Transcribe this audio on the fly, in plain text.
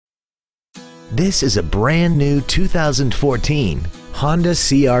This is a brand new 2014 Honda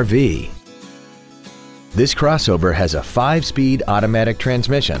CR-V. This crossover has a 5-speed automatic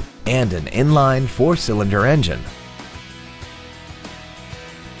transmission and an inline 4-cylinder engine.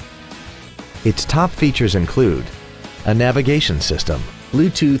 Its top features include a navigation system,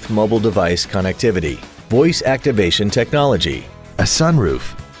 Bluetooth mobile device connectivity, voice activation technology, a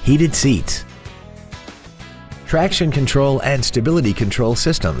sunroof, heated seats, traction control and stability control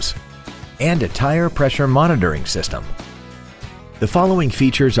systems, and a tire pressure monitoring system. The following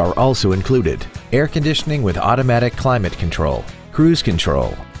features are also included: air conditioning with automatic climate control, cruise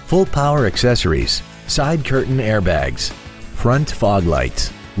control, full power accessories, side curtain airbags, front fog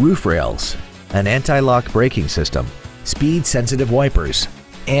lights, roof rails, an anti-lock braking system, speed-sensitive wipers,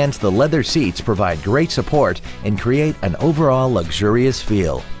 and the leather seats provide great support and create an overall luxurious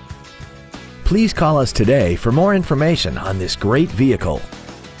feel. Please call us today for more information on this great vehicle.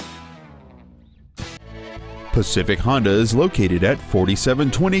 Pacific Honda is located at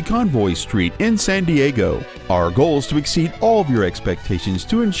 4720 Convoy Street in San Diego. Our goal is to exceed all of your expectations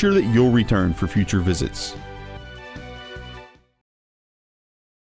to ensure that you'll return for future visits.